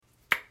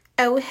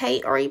Oh,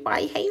 hey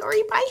everybody, hey everybody, hey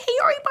everybody, hey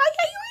everybody,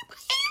 hey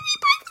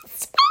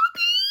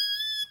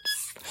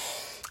everybody.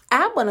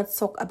 I want to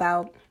talk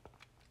about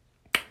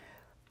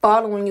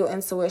following your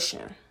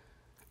intuition.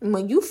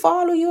 When you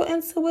follow your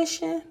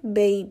intuition,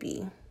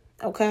 baby,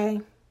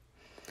 okay,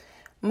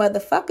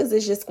 motherfuckers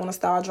is just going to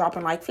start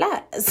dropping like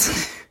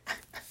flies.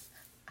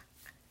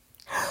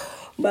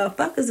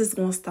 Motherfuckers is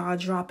going to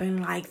start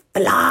dropping like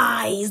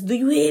flies. Do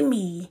you hear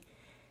me?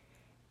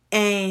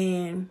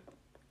 And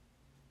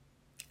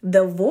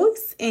the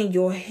voice in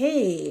your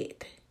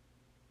head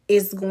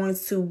is going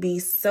to be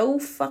so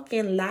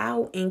fucking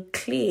loud and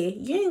clear.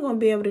 You ain't going to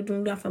be able to do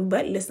nothing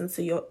but listen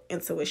to your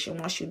intuition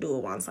once you do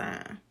it one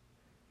time.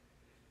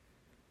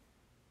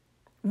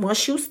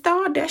 Once you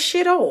start that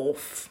shit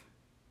off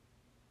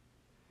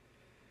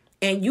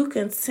and you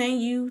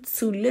continue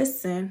to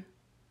listen,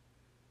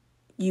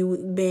 you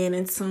being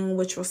in tune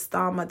with your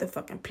star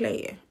motherfucking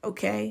player,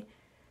 okay?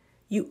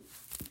 You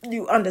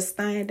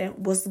understand that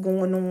what's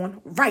going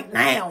on right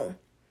now,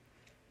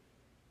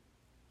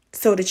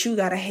 so that you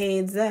got a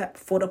heads up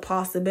for the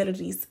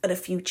possibilities of the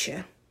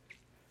future.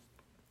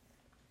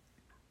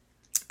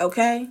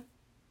 Okay?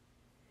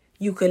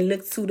 You can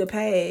look to the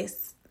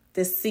past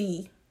to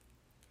see,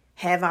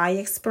 have I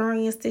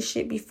experienced this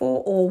shit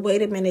before? Or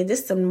wait a minute,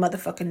 this some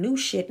motherfucking new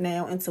shit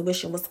now.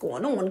 Intuition, what's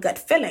going on? Gut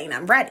feeling,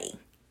 I'm ready.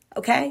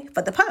 Okay?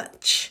 For the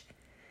punch.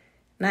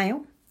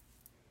 Now,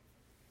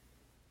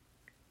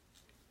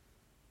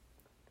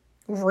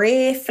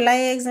 red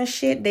flags and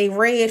shit, they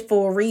red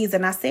for a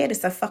reason. I said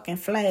it's a fucking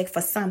flag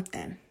for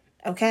something.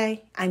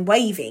 Okay? I'm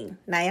waving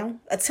now.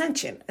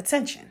 Attention.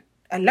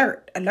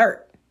 Alert.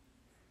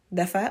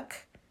 The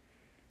fuck?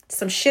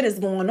 Some shit is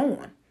going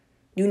on.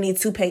 You need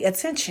to pay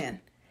attention.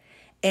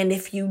 And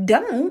if you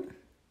don't,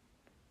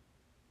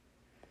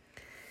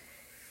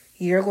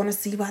 you're going to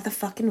see why the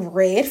fucking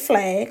red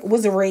flag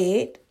was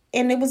red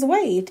and it was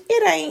waved.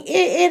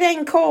 It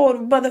ain't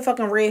called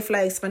motherfucking red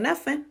flags for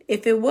nothing.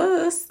 If it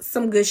was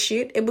some good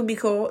shit, it would be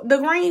called the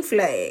green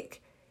flag.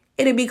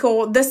 It'd be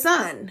called the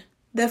sun.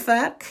 The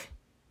fuck?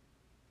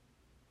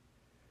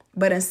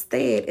 But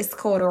instead, it's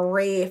called a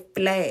red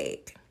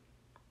flag.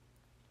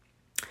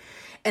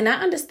 And I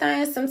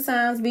understand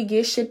sometimes we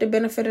get shit the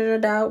benefit of the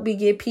doubt. We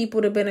get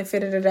people the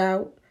benefit of the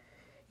doubt.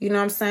 You know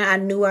what I'm saying? I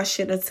knew I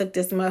shouldn't have took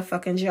this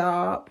motherfucking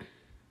job.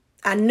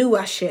 I knew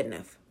I shouldn't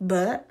have.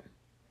 But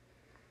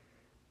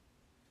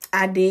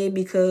I did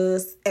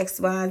because X,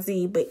 Y, and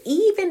Z. But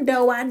even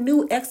though I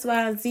knew X,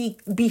 Y, and Z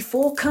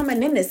before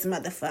coming in this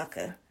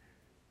motherfucker,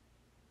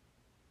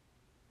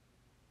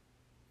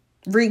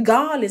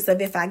 regardless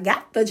of if I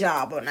got the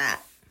job or not,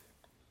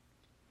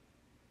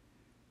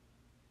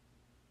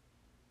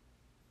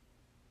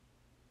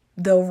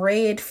 the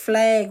red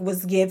flag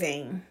was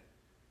giving.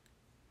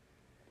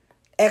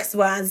 X,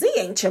 Y, and Z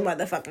ain't your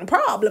motherfucking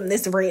problem.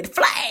 This red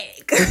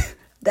flag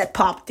that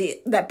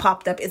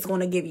popped up is going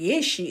to give you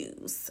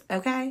issues.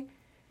 Okay?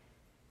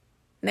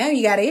 Now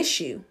you got an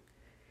issue.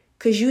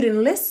 Because you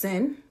didn't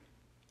listen.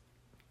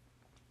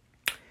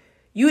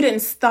 You didn't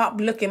stop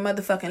looking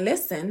motherfucking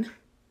listen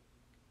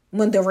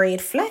when the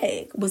red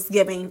flag was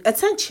giving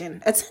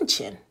attention.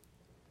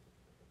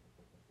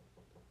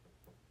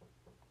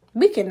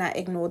 We cannot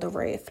ignore the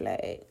red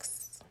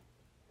flags.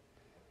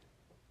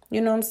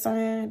 You know what I'm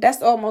saying?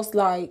 That's almost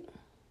like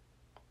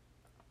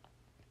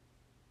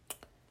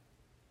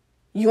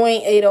you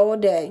ain't ate all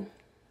day.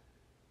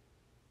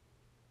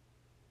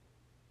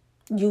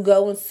 You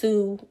go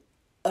into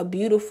a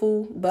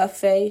beautiful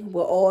buffet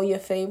with all your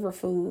favorite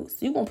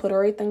foods. You gonna put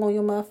everything on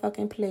your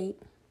motherfucking plate.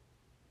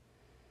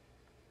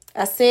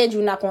 I said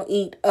you're not gonna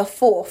eat a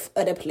fourth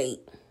of the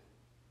plate.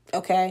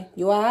 Okay?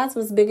 Your eyes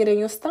was bigger than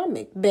your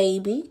stomach,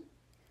 baby.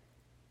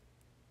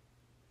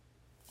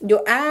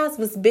 Your eyes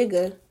was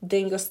bigger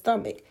than your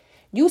stomach.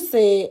 You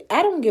said,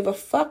 I don't give a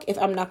fuck if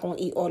I'm not going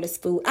to eat all this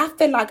food. I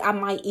feel like I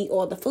might eat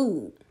all the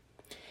food.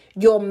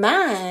 Your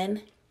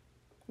mind,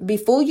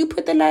 before you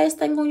put the last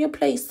thing on your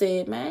plate,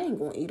 said, man, I ain't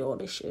going to eat all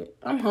this shit.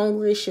 I'm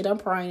hungry as shit. I'm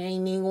probably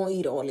ain't even going to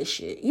eat all this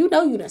shit. You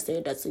know you done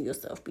said that to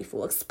yourself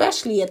before,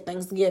 especially at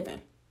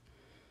Thanksgiving.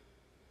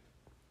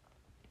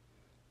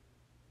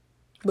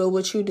 But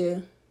what you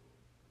did?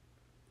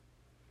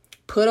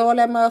 Put all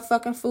that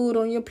motherfucking food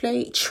on your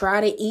plate.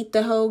 Try to eat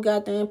the whole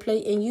goddamn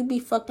plate. And you be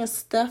fucking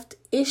stuffed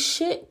as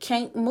shit.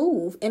 Can't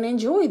move. And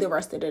enjoy the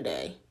rest of the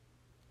day.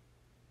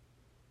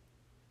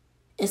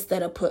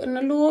 Instead of putting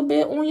a little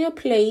bit on your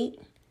plate.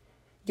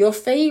 Your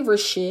favorite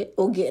shit.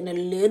 Or getting a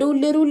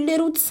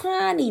little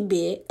tiny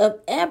bit of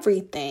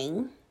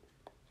everything.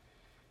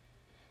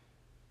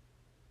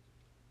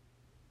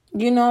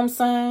 You know what I'm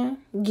saying?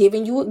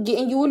 Getting you a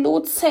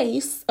little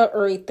taste of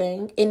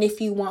everything. And if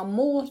you want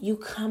more, you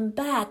come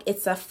back.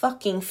 It's a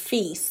fucking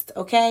feast,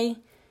 okay?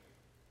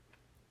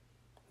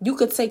 You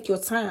could take your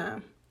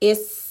time.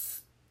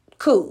 It's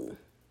cool.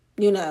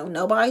 You know,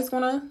 nobody's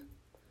gonna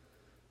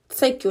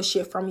take your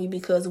shit from you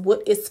because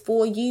what is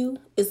for you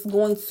is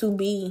going to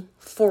be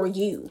for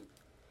you.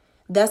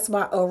 That's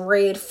why a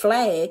red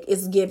flag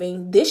is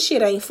giving, this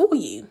shit ain't for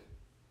you.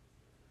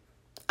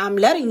 I'm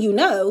letting you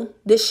know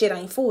this shit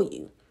ain't for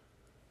you.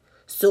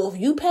 So if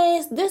you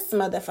pass this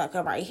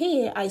motherfucker right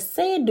here, I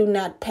said do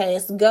not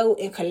pass go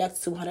and collect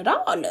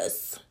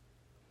 $200.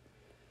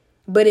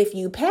 But if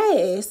you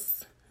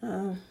pass,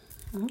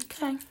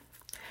 okay.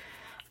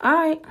 All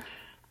right.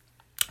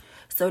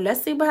 So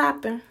let's see what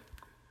happened.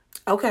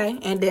 Okay,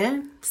 and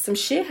then some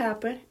shit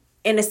happened.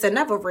 And it's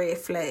another red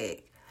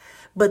flag.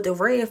 But the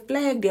red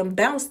flag then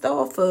bounced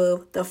off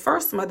of the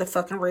first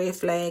motherfucking red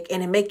flag.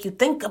 And it make you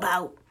think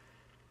about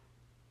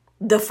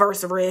the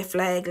first red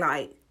flag.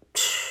 Like,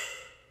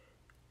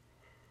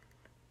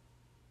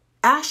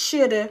 I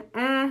shoulda.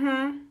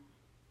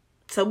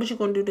 So what you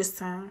gonna do this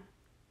time?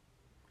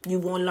 You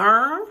gonna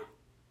learn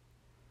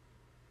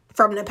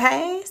from the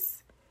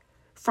past?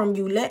 From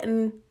you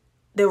letting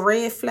the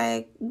red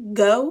flag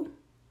go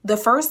the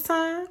first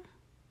time?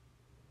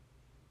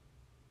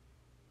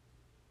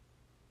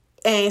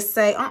 And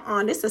say,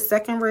 this is a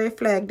second red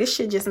flag. This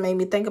shit just made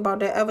me think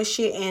about that other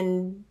shit.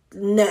 And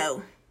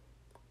no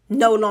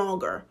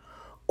longer.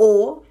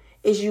 Or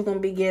is you gonna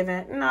be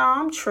given, no,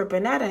 I'm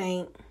tripping. That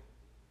ain't.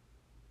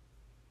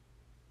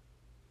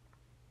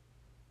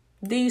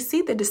 Do you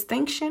see the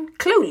distinction?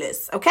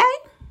 Clueless, okay?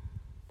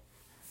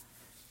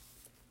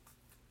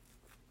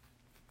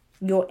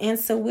 Your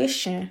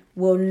intuition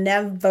will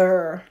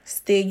never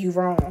steer you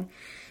wrong.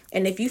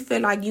 And if you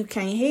feel like you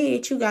can't hear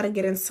it, you got to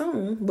get in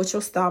tune with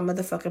your star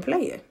motherfucking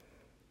player.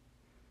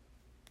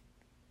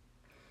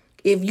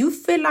 If you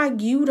feel like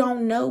you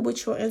don't know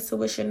what your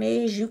intuition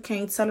is, you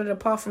can't tell it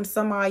apart from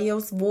somebody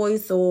else's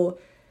voice or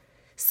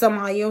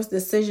somebody else's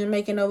decision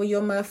making over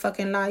your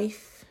motherfucking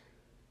life,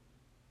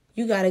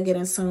 you got to get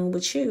in tune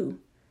with you.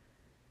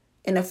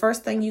 And the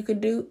first thing you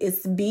could do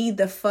is be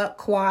the fuck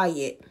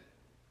quiet.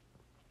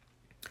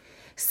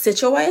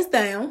 Sit your ass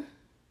down.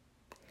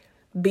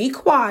 Be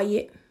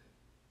quiet.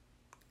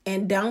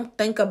 And don't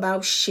think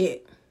about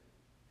shit.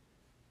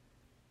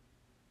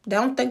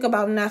 Don't think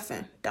about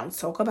nothing. Don't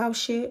talk about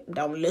shit.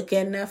 Don't look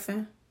at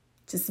nothing.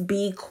 Just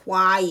be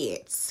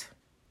quiet.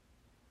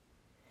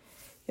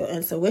 Your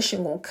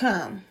intuition will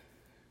come.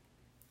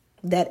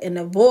 That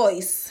inner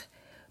voice,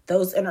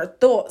 those inner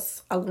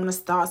thoughts are going to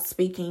start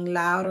speaking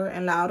louder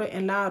and louder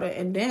and louder.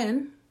 And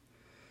then,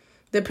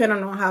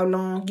 depending on how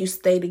long you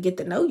stay to get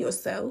to know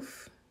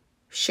yourself,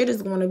 shit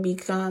is going to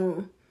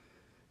become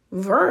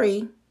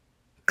very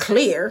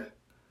clear,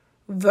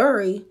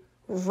 very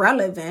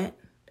relevant,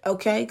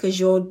 okay? Because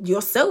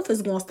yourself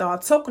is going to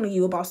start talking to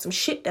you about some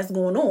shit that's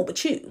going on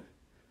with you.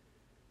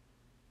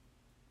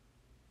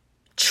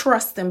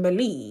 Trust and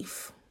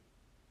believe.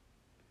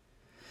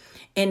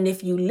 And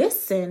if you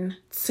listen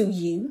to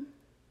you,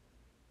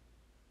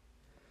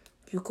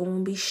 you're going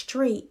to be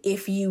straight.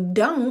 If you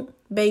don't,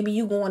 baby,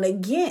 you going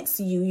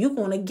against you. You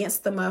going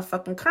against the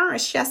motherfucking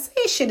current.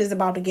 Shit is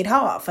about to get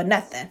hard for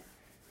nothing.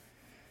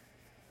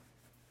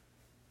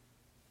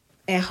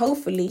 And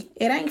hopefully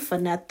it ain't for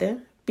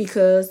nothing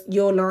because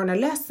you'll learn a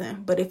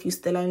lesson. But if you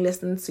still ain't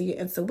listening to your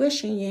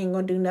intuition, you ain't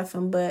going to do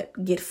nothing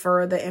but get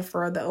further and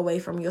further away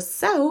from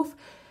yourself,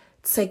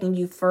 taking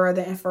you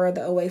further and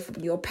further away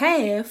from your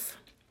path,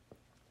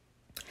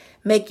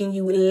 making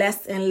you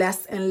less and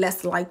less and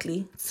less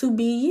likely to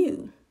be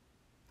you,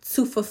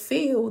 to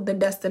fulfill the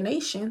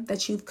destination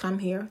that you've come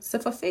here to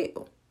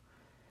fulfill.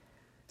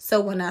 So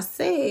when I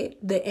said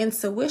the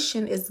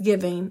intuition is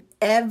giving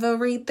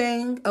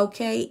everything,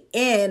 okay,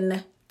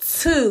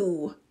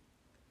 into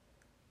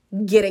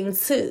getting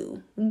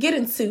to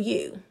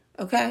you,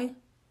 okay?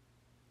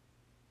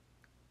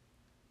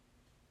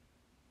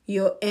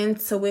 Your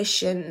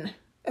intuition,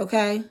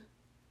 okay?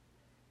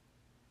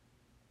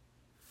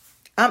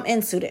 I'm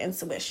into the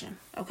intuition,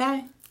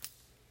 okay?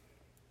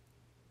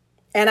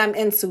 And I'm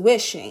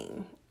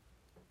intuition,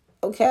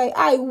 okay?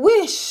 I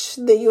wish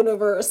the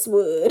universe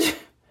would.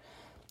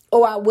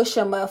 Or I wish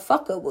a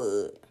motherfucker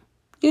would.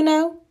 You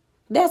know?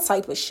 That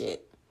type of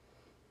shit.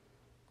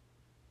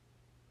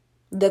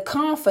 The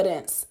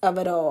confidence of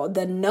it all.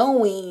 The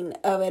knowing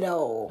of it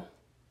all.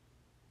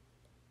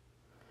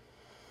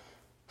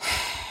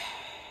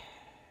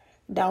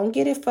 Don't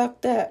get it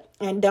fucked up.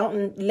 And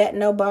don't let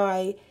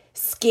nobody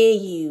scare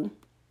you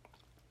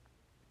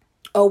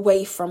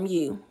away from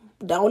you.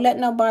 Don't let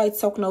nobody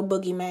talk no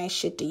boogeyman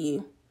shit to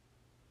you.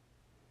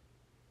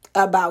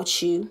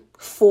 About you.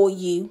 For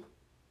you.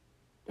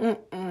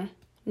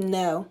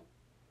 No.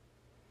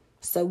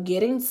 So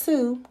get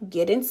into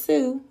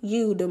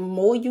you. The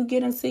more you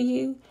get into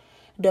you,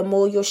 the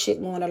more your shit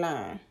going to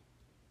line.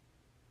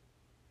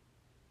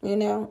 You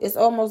know, it's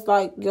almost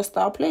like your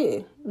star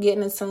player.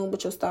 Getting in tune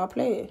with your star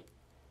player.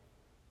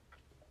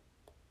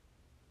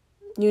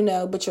 You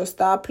know, but your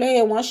star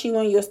player, once you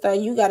in your star,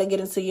 you got to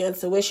get into your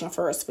intuition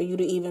first for you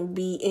to even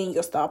be in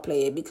your star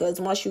player. Because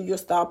once you your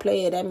star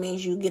player, that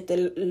means you get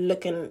to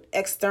looking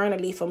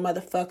externally for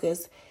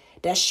motherfuckers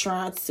that's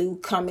trying to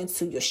come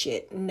into your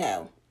shit.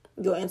 No.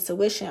 Your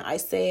intuition, I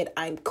said,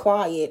 I'm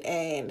quiet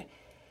and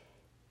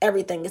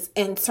everything is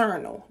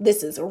internal.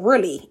 This is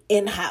really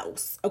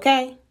in-house,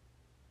 okay?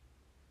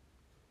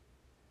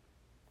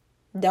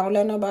 Don't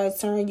let nobody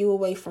turn you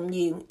away from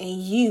you.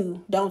 And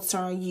you don't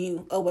turn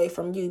you away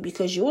from you.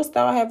 Because you'll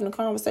start having a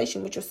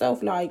conversation with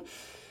yourself. Like,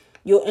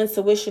 your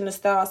intuition to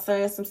start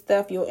saying some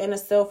stuff. Your inner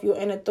self, your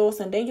inner thoughts.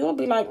 And then you'll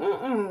be like,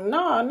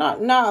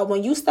 nah.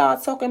 When you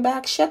start talking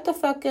back, shut the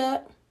fuck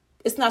up.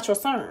 It's not your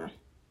turn.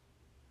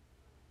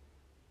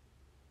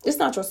 It's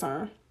not your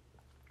turn.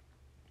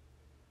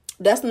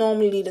 That's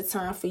normally the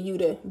time for you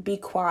to be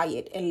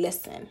quiet and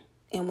listen.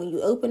 And when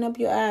you open up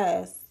your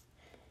eyes,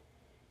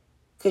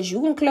 because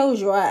you can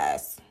close your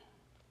eyes.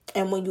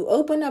 And when you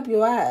open up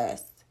your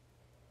eyes,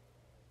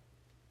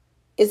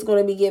 it's going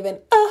to be given a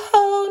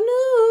whole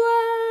new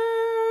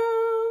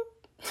world.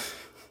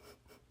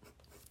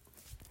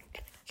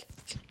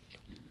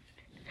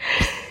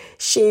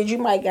 Shit, you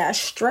might got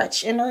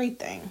stretch and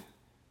everything.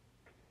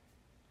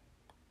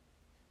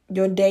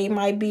 Your day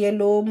might be a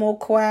little more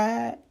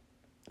quiet.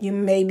 You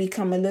may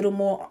become a little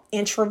more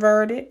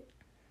introverted.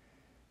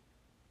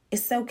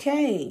 It's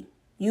okay.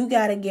 You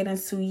got to get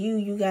into you.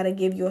 You got to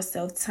give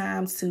yourself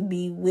time to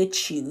be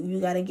with you. You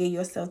got to give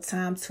yourself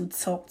time to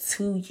talk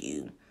to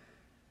you.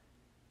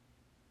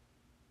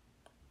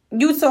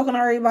 You talking to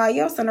everybody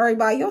else and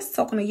everybody else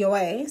talking to your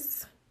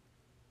ass.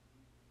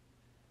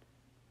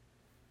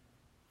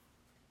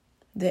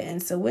 The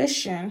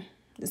intuition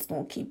is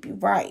going to keep you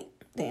right.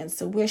 The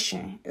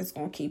intuition is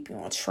going to keep you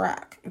on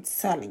track. I'm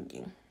telling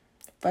you.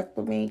 Fuck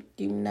with me.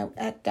 You know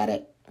I got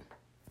it.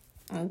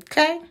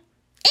 Okay?